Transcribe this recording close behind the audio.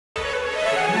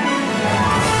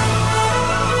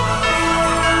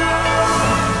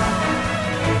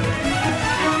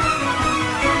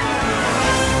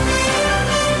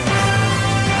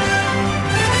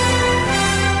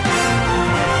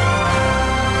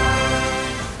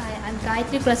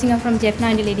Matricula Singh from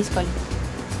F90 Ladies College.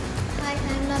 Hi, I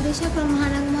am Labisha from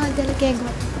Mahananga Mahavidyalaya,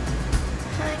 Kegwa.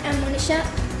 Hi, I am Monisha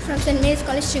from St. Mary's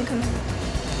College, Chinkamel.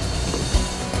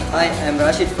 Hi, I am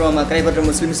Rashid from Karaipatra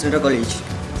Muslim Center College.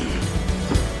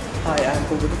 Hi, I am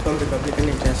Kubutu from Republican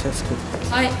International School.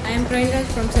 Hi, I am Prairaj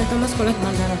from St. Thomas College,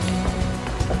 Mandara.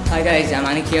 Hi guys, I am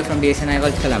Anik here from DSNI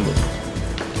World Colombo.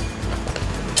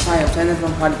 Hi, I am China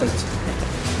from Horticulture.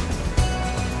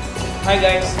 Hi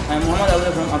guys, I am Mohammad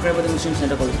Awda from Akrabad Muslim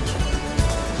Center College.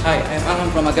 Hi, I am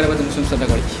Aman from Akrabad Muslim Center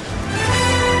College.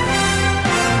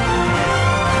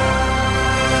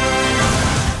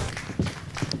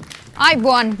 Hi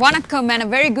everyone, Vanakkam and a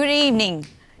very good evening.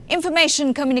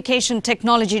 Information communication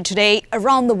technology today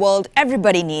around the world,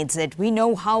 everybody needs it. We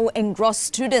know how engrossed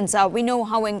students are, we know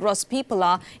how engrossed people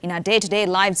are in our day-to-day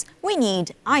lives. We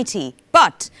need IT.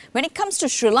 But when it comes to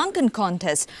Sri Lankan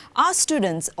contests, our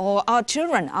students or our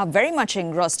children are very much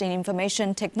engrossed in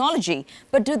information technology.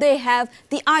 But do they have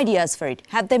the ideas for it?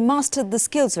 Have they mastered the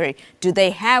skills for it? Do they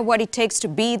have what it takes to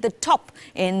be the top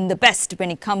in the best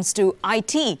when it comes to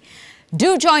IT?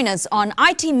 Do join us on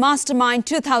IT Mastermind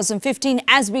 2015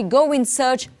 as we go in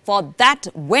search for that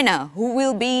winner who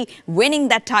will be winning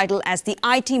that title as the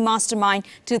IT Mastermind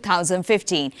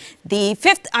 2015. The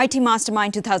 5th IT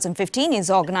Mastermind 2015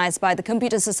 is organized by the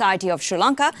Computer Society of Sri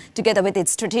Lanka together with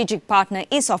its strategic partner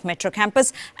ESOF Metro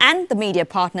Campus and the media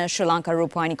partner Sri Lanka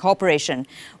Rupawahini Corporation.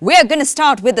 We're going to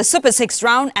start with the Super 6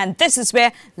 round, and this is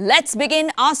where let's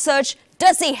begin our search.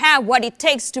 Does he have what it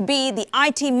takes to be the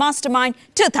IT Mastermind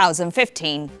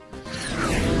 2015?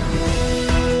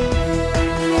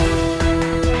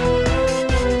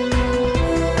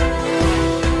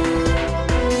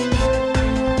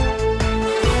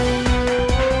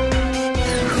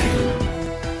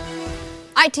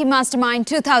 IT Mastermind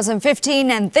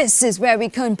 2015, and this is where we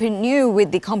continue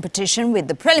with the competition with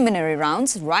the preliminary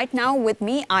rounds. Right now with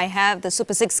me I have the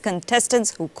Super 6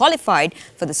 contestants who qualified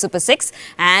for the Super 6,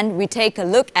 and we take a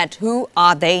look at who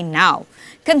are they now.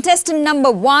 Contestant number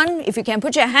 1, if you can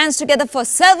put your hands together for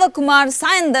Selva Kumar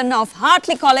Sayandan of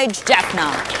Hartley College,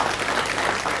 Jaffna.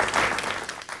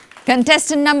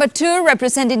 Contestant number 2,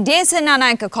 representing DSN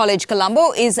Anayaka College,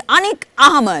 Colombo, is Anik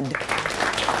Ahmed.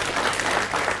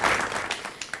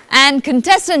 And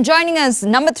contestant joining us,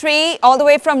 number 3, all the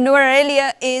way from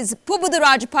Nuwara is Pubudu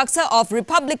Rajapaksa of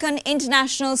Republican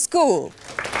International School.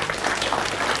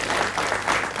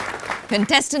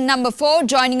 Contestant number 4,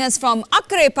 joining us from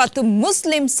Akkarepattu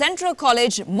Muslim Central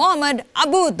College, Mohammad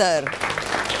Abudar.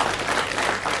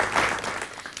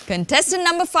 Contestant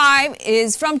number 5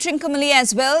 is from Trincomalee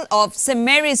as well, of St.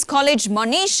 Mary's College,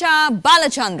 Monisha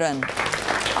Balachandran.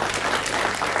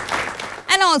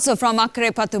 And also from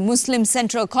Akkarepattu Muslim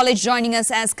Central College, joining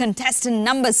us as contestant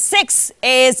number 6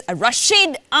 is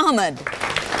Rashid Ahmed.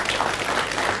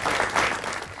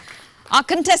 Our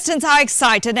contestants are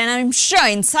excited, and I'm sure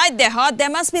inside their heart there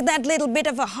must be that little bit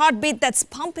of a heartbeat that's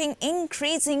pumping,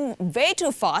 increasing way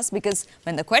too fast, because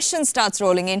when the question starts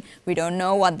rolling in, we don't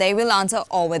know what they will answer,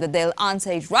 or whether they'll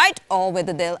answer it right or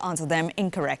whether they'll answer them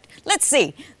incorrect. Let's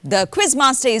see. The quiz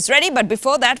master is ready, but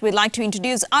before that we'd like to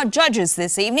introduce our judges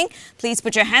this evening. Please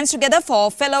put your hands together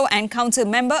for fellow and council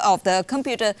member of the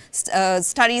Computer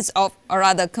Studies of, or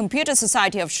rather Computer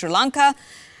Society of Sri Lanka,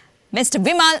 Mr.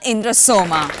 Vimal Indra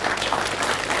Soma.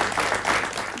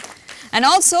 And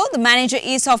also the manager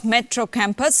is of Metro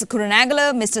Campus,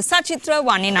 Kurunagala, Mr. Sachitra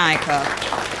Vaninayaka.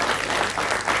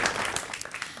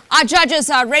 Our judges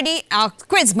are ready, our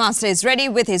quiz master is ready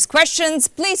with his questions.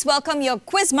 Please welcome your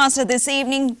quiz master this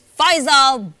evening,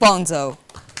 Faisal Bonzo.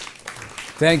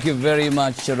 Thank you very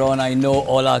much, Sharon. I know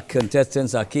all our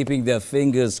contestants are keeping their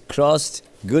fingers crossed.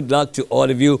 Good luck to all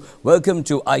of you. Welcome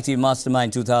to IT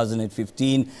Mastermind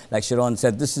 2015. Like Sharon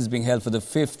said, this is being held for the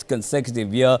 5th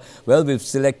consecutive year. Well, we've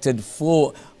selected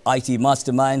 4 IT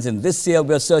Masterminds, and this year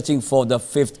we're searching for the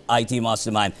 5th IT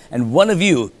Mastermind. And one of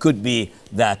you could be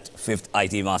that 5th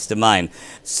IT Mastermind.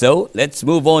 So let's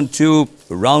move on to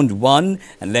round 1,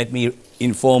 and let me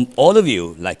inform all of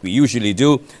you, like we usually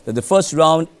do, that the first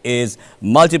round is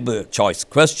multiple choice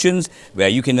questions where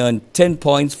you can earn 10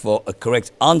 points for a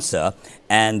correct answer,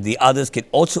 and the others can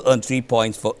also earn 3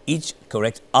 points for each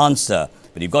correct answer.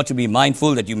 But you've got to be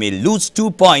mindful that you may lose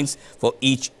 2 points for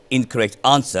each incorrect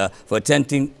answer for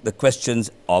attempting the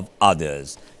questions of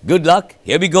others. Good luck.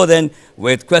 Here we go then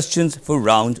with questions for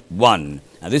round 1.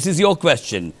 Now this is your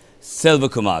question, Selva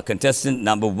Kumar, contestant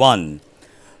number 1.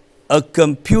 A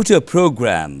computer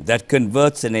program that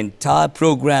converts an entire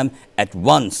program at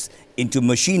once into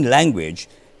machine language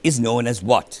is known as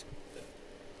what?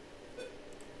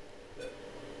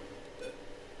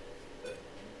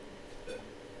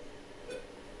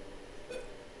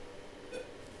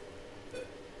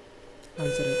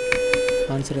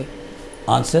 Answer.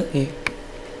 Answer? A.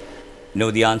 No,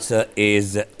 the answer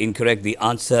is incorrect. The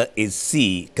answer is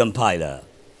C, compiler.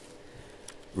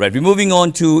 Right, we're moving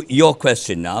on to your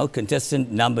question now.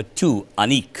 Contestant number 2,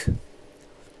 Anik.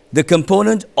 The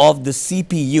component of the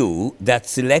CPU that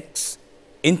selects,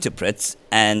 interprets,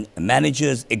 and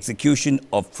manages execution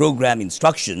of program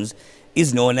instructions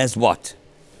is known as what?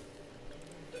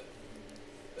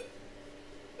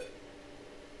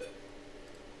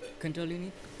 Control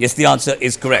unit. Yes, the answer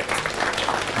is correct.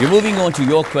 We're moving on to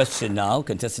your question now.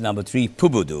 Contestant number 3,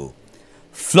 Pubudu.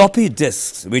 Floppy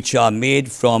disks, which are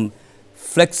made from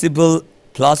flexible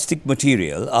plastic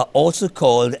material, are also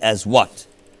called as what?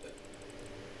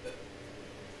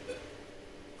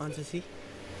 Answer C.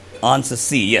 Answer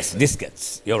C, yes,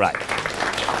 diskettes. You're right.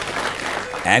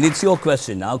 And it's your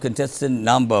question now. Contestant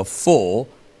number 4,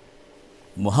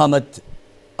 Muhammad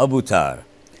Abutar.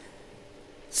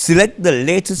 Select the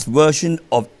latest version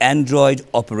of Android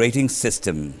operating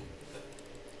system.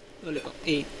 Lollipop.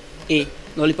 A.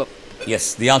 Lollipop.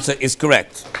 Yes, the answer is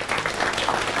correct.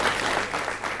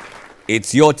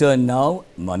 It's your turn now,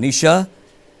 Manisha.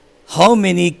 How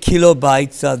many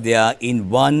kilobytes are there in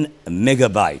 1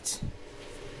 megabyte?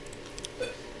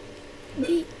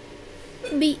 B.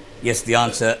 Yes, the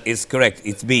answer is correct.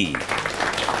 It's B.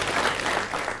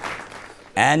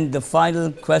 And the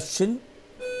final question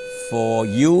for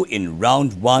you in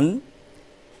round 1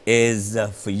 is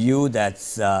for you,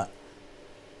 that's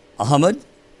Ahmed.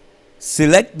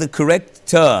 Select the correct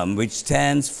term which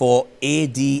stands for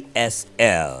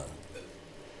ADSL.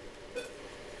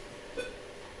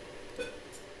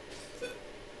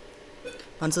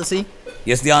 Answer C.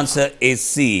 Yes, the answer is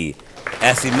C,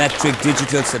 asymmetric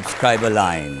digital subscriber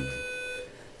line.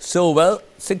 So, well,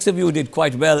 6 of you did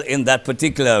quite well in that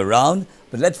particular round,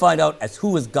 but let's find out as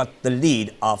who has got the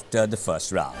lead after the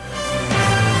first round.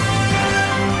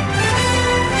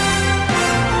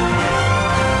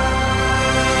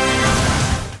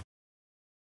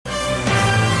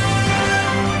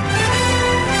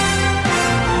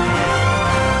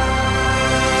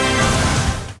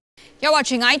 You're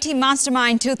watching IT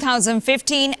Mastermind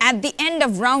 2015. At the end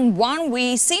of round 1,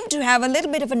 we seem to have a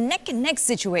little bit of a neck-and-neck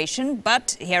situation,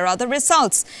 but here are the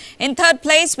results. In third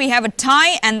place, we have a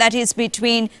tie, and that is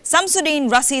between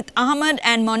Samsudeen Rasid Ahmed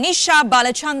and Monisha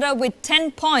Balachandra with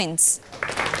 10 points.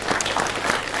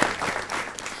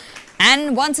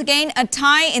 And once again, a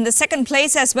tie in the second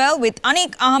place as well with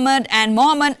Anik Ahmed and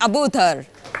Mohammad Abuthar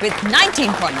with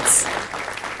 19 points.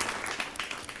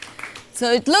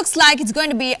 So it looks like it's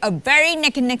going to be a very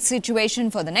neck-and-neck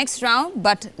situation for the next round,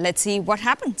 but let's see what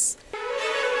happens.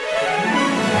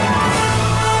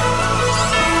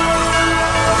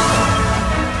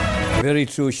 Very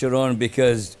true, Sharon,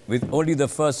 because with only the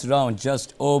first round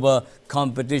just over,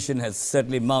 competition has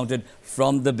certainly mounted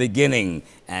from the beginning.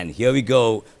 And here we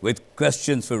go with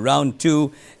questions for round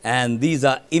 2. And these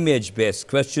are image-based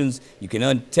questions. You can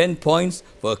earn 10 points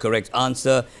for a correct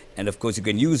answer. And of course, you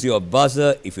can use your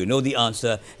buzzer if you know the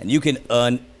answer, and you can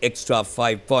earn extra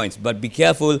 5 points. But be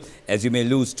careful, as you may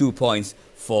lose 2 points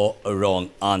for a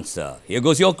wrong answer. Here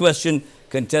goes your question,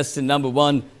 contestant number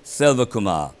 1, Selva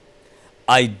Kumar.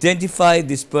 Identify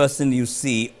this person you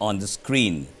see on the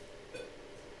screen.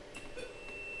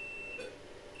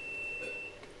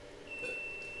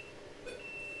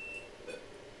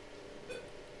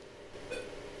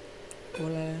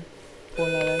 Pola.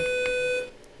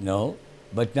 No,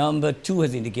 but number 2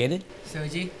 has indicated.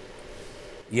 Sergi.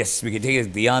 Yes, we can take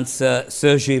it. The answer,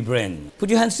 Sergey Brin. Put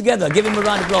your hands together. Give him a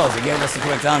round of applause. Again, that's the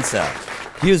correct answer.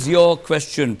 Here's your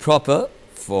question proper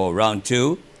for round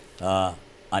 2.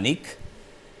 Anik,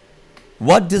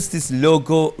 what does this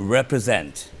logo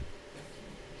represent?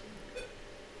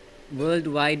 World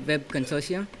Wide Web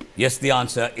Consortium. Yes, the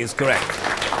answer is correct.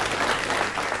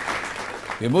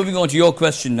 We're moving on to your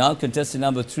question now. Contestant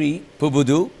number 3,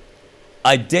 Pubudu.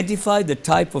 Identify the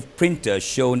type of printer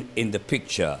shown in the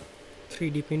picture.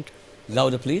 3D printer.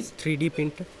 Louder, please. 3D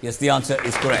printer. Yes, the answer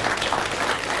is correct.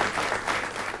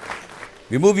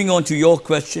 We're moving on to your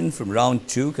question from round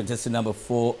 2. Contestant number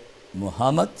 4,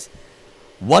 Muhammad.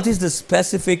 What is the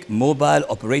specific mobile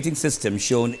operating system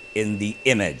shown in the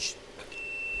image?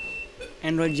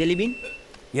 Android Jelly Bean.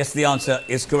 Yes, the answer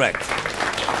is correct.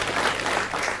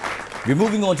 We're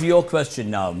moving on to your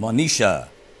question now, Monisha.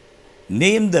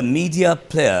 Name the media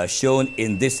player shown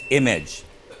in this image.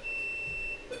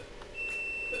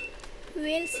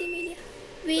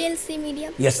 VLC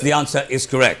Media. Yes, the answer is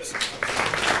correct.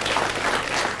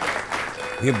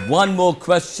 We have one more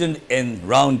question in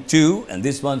round 2, and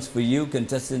this one's for you,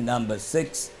 contestant number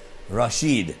 6,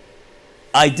 Rashid.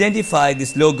 Identify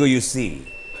this logo you see.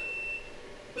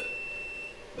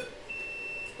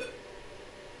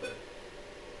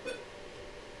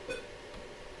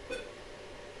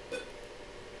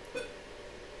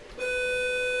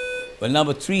 Well,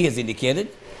 number 3 has indicated.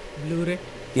 Blu-ray.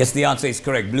 Yes, the answer is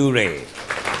correct, Blu-ray.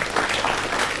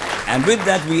 And with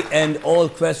that, we end all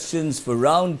questions for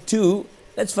round 2.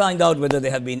 Let's find out whether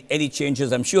there have been any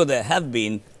changes. I'm sure there have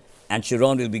been, and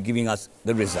Sharon will be giving us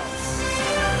the results.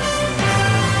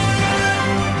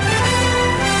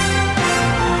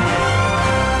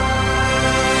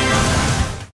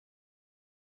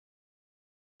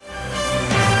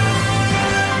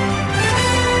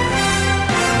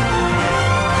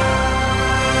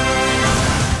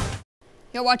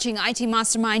 You're watching IT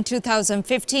Mastermind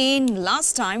 2015.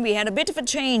 Last time we had a bit of a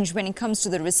change when it comes to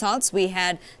the results. We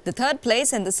had the 3rd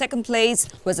place and the 2nd place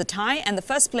was a tie and the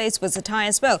 1st place was a tie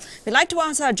as well. We'd like to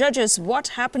ask our judges what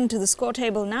happened to the score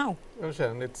table now. Oh,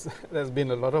 Sharon, there's been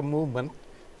a lot of movement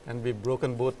and we've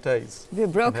broken both ties.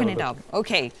 We've broken it up.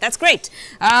 Okay, that's great.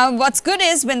 What's good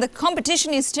is when the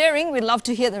competition is steering, we love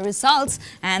to hear the results.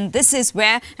 And this is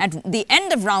where, at the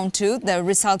end of round 2, the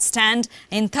results stand.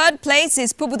 In 3rd place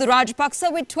is Pubudu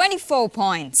Rajapaksa with 24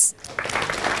 points.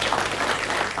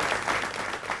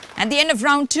 At the end of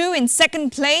round 2, in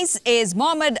 2nd place is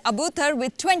Mohammed Abuthar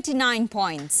with 29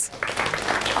 points.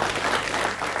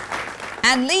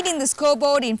 And leading the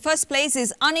scoreboard in 1st place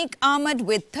is Anik Ahmed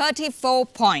with 34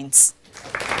 points.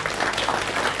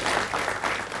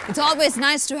 It's always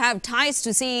nice to have ties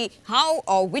to see how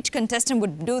or which contestant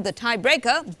would do the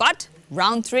tiebreaker, but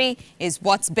round 3 is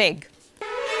what's big.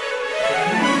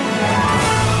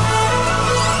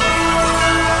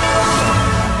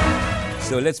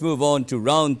 So let's move on to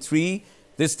round 3.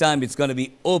 This time it's going to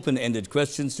be open-ended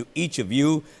questions to each of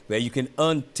you where you can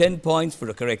earn 10 points for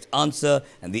a correct answer,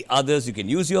 and the others you can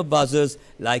use your buzzers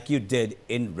like you did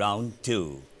in round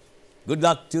 2. Good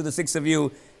luck to the 6 of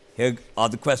you. Here are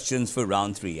the questions for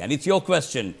round 3. And it's your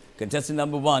question, contestant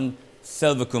number 1,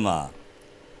 Selvakumar.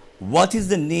 What is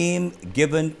the name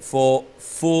given for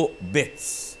 4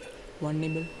 bits? 1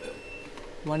 nibble.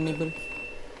 1 nibble.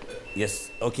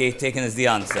 Yes, okay, taken as the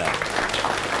answer.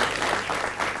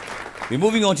 We're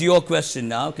moving on to your question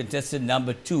now, contestant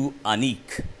number 2,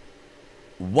 Anik.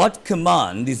 What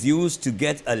command is used to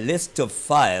get a list of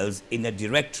files in a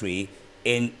directory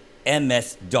in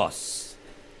MS-DOS?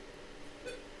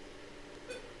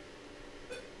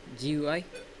 GUI.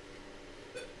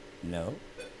 No.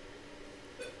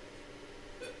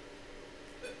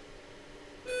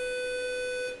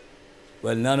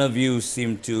 Well, none of you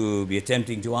seem to be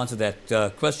attempting to answer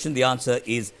that question. The answer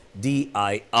is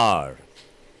DIR.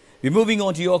 We're moving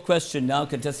on to your question now,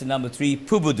 contestant number 3,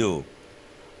 Pubudu.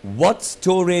 What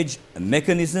storage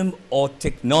mechanism or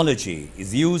technology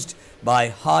is used by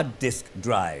hard disk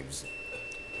drives?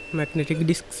 Magnetic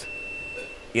discs.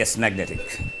 Yes,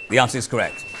 magnetic. The answer is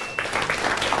correct.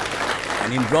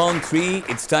 And in round 3,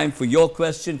 it's time for your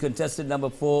question, contestant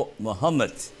number 4,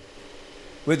 Mohammed.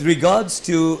 With regards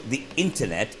to the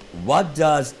internet, what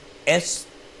does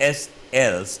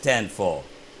SSL stand for?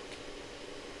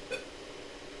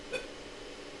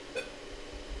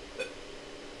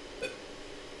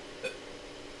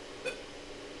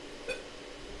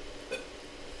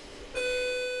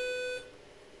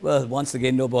 Well, once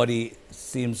again, nobody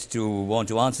seems to want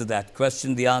to answer that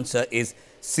question. The answer is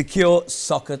Secure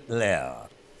Socket Layer.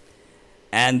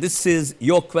 And this is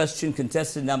your question,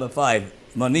 contestant number 5,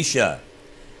 Manisha.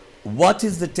 What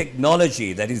is the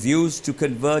technology that is used to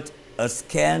convert a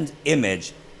scanned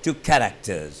image to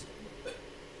characters?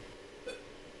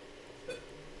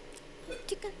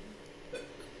 Chicken.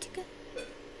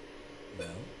 No.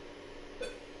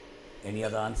 Any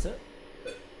other answer?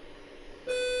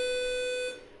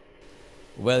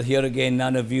 Well, here again,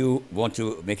 none of you want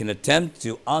to make an attempt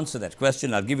to answer that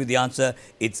question. I'll give you the answer.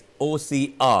 It's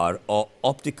OCR, or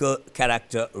Optical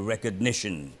Character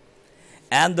Recognition.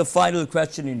 And the final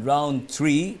question in round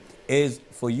 3 is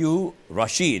for you,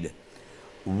 Rashid.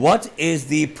 What is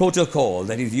the protocol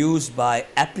that is used by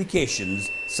applications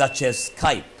such as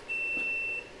Skype?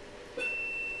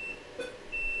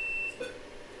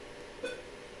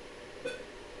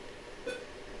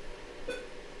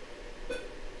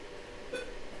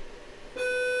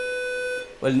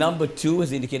 Well, number 2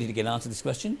 has indicated he can answer this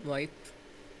question. VoIP.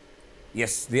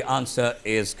 Yes, the answer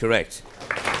is correct.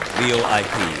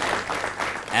 VoIP.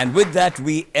 And with that,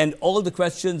 we end all the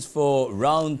questions for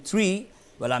round 3.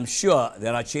 Well, I'm sure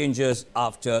there are changes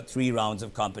after 3 rounds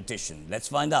of competition. Let's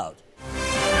find out.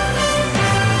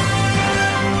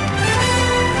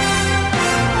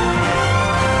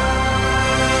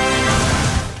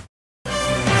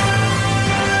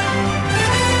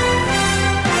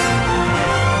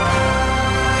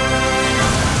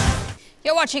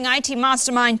 You're You're watching IT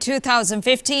Mastermind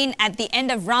 2015. At the end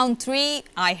of round 3,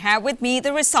 I have with me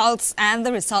the results, and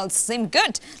the results seem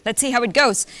good. Let's see how it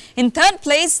goes. In third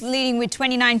place, leading with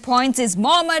 29 points, is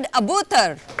Mohammed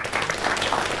Abuthar.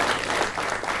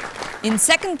 In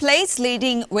second place,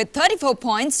 leading with 34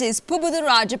 points, is Pubudu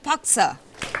Rajapaksa.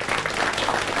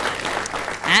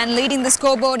 And leading the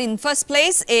scoreboard in first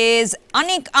place is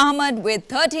Anik Ahmed with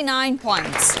 39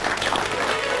 points.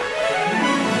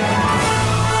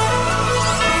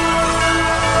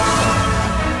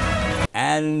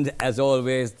 And as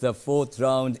always, the fourth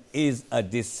round is a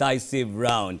decisive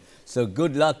round. So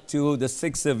good luck to the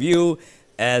 6 of you,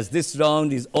 as this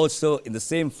round is also in the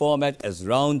same format as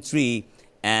round 3.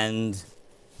 And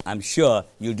I'm sure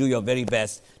you'll do your very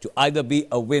best to either be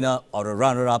a winner or a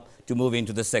runner-up to move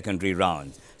into the secondary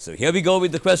round. So here we go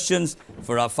with the questions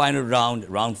for our final round,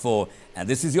 round 4. And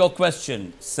this is your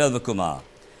question, Selvakumar.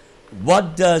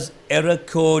 What does error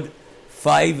code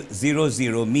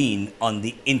 500 mean on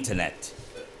the internet?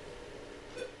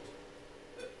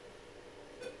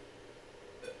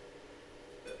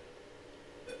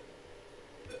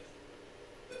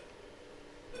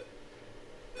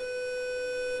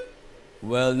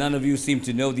 Well, none of you seem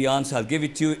to know the answer. I'll give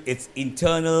it to you. It's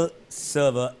internal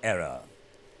server error.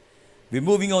 We're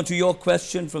moving on to your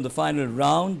question from the final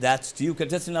round. That's to you,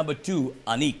 contestant number 2,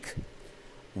 Anik.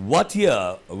 What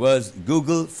year was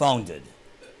Google founded?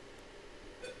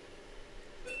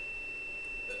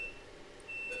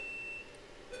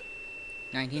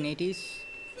 (1980s).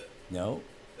 No.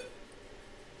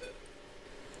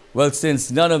 Well, since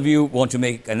none of you want to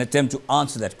make an attempt to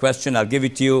answer that question, I'll give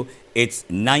it to you. It's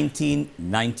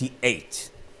 1998.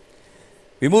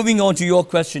 We're moving on to your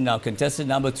question now, contestant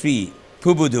number 3,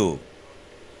 Pubudu.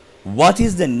 What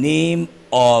is the name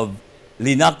of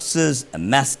Linux's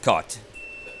mascot?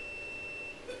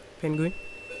 Penguin.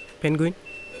 Penguin.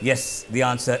 Yes, the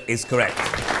answer is correct.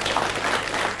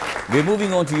 We're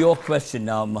moving on to your question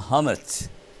now, Muhammad.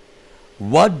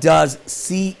 What does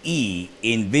CE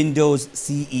in Windows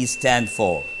CE stand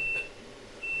for?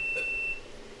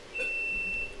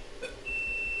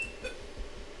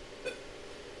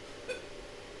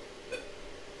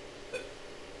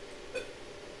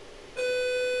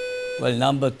 Well,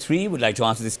 number 3 would like to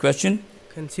answer this question.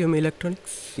 Consumer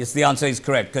electronics. Yes, the answer is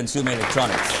correct. Consumer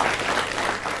electronics.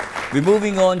 We're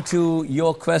moving on to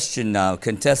your question now,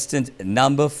 contestant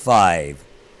number 5.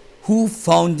 Who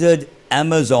founded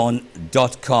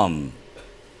Amazon.com?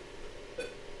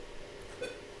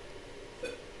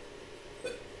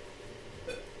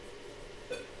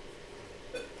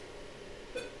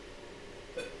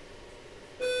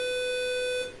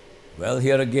 Well,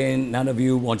 here again, none of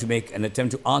you want to make an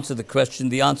attempt to answer the question.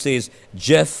 The answer is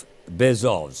Jeff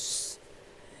Bezos.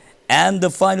 And the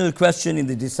final question in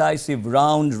the decisive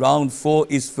round, round 4,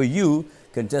 is for you,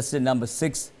 contestant number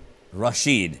 6,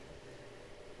 Rashid.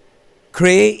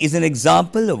 Cray is an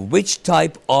example of which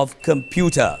type of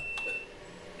computer?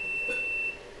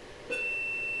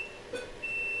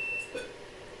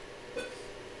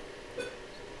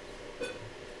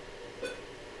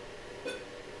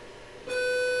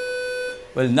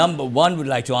 Well, number 1 would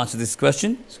like to answer this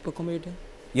question. Supercomputer.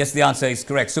 Yes, the answer is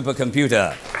correct.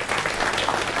 Supercomputer.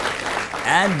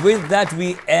 And with that,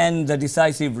 we end the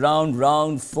decisive round,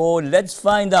 round 4. Let's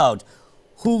find out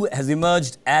who has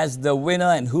emerged as the winner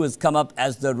and who has come up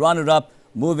as the runner-up,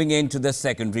 moving into the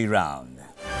secondary round.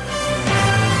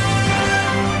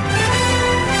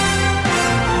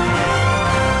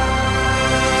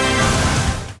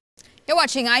 You're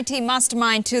watching IT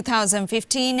Mastermind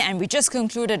 2015, and we just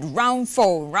concluded round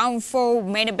 4. Round 4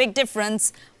 made a big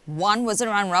difference. One was a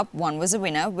runner-up, one was a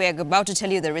winner. We're about to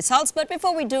tell you the results, but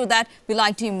before we do that, we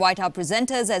like to invite our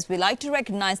presenters, as we like to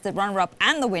recognize the runner-up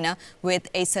and the winner with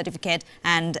a certificate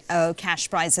and a cash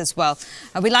prize as well.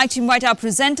 We'd like to invite our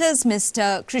presenters,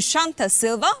 Mr. Krishantha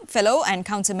Silva, Fellow and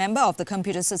Council Member of the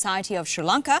Computer Society of Sri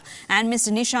Lanka, and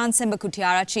Mr. Nishant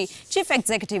Sembakutiarachi, Chief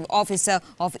Executive Officer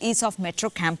of ESOF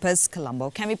Metro Campus, Colombo.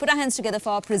 Can we put our hands together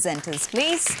for our presenters,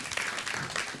 please?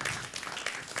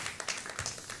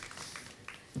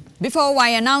 Before I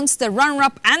announce the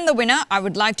runner-up and the winner, I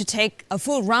would like to take a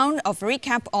full round of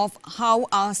recap of how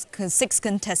our 6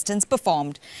 contestants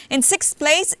performed. In 6th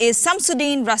place is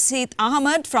Samsuddin Rasid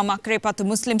Ahmed from Akrepattu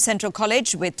Muslim Central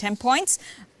College with 10 points.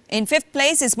 In 5th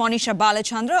place is Monisha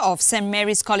Balachandra of St.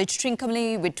 Mary's College,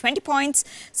 Trincomalee with 20 points.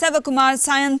 Selvakumar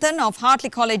Sayanthan of Hartley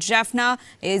College, Jaffna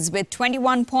is with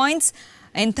 21 points.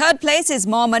 In 3rd place is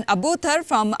Mohammed Abuthar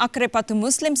from Akrepattu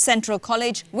Muslim Central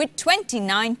College with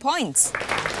 29 points.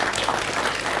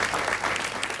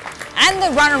 And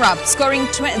the runner-up, scoring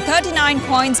 39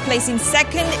 points, placing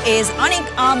second, is Anik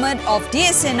Ahmed of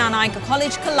DSN Anaika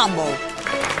College, Colombo.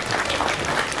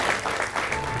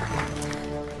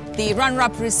 The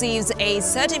runner-up receives a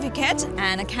certificate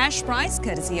and a cash prize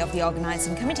courtesy of the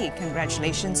organising committee.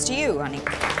 Congratulations to you, Anik.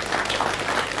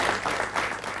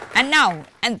 And now,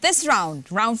 at this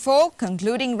round, round 4,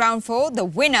 concluding round 4, the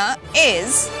winner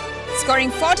is, scoring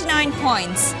 49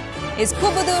 points, is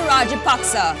Pubudu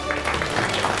Rajapaksa.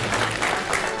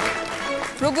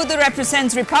 Pubudu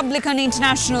represents Republican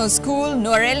International School,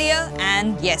 Norelia,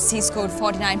 and yes, he scored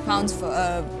 49 points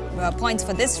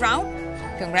for this round.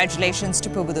 Congratulations to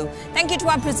Pubudu. Thank you to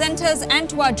our presenters and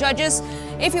to our judges.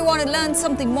 If you want to learn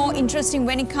something more interesting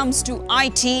when it comes to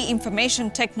IT,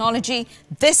 information technology,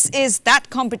 this is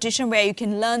that competition where you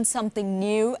can learn something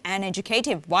new and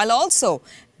educative while also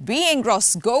be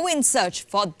engrossed. Go in search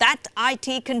for that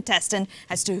IT contestant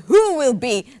as to who will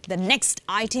be the next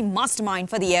IT mastermind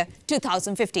for the year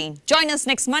 2015. Join us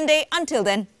next Monday. Until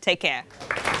then, take care.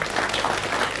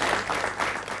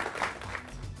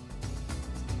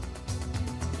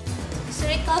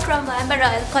 Surika from Vamba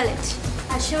Royal College.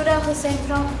 Ashura Hussain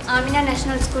from Amina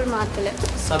National School, Matala.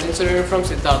 Sabin Surya from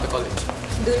Siddhartha College.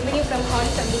 Durmini from Holy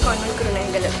Family Convent,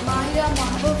 Kurunangala. Mahira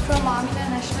Mahbub from Amina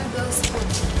National Girls School.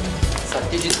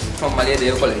 Satyajit from Malaya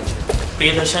Deva College.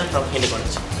 Priyadarshan from Hindi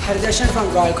College. Haridarshan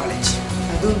from Royal College.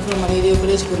 Adun from Malaya Deva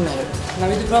College, Kurunangala.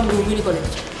 Navid from Rumini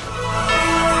College.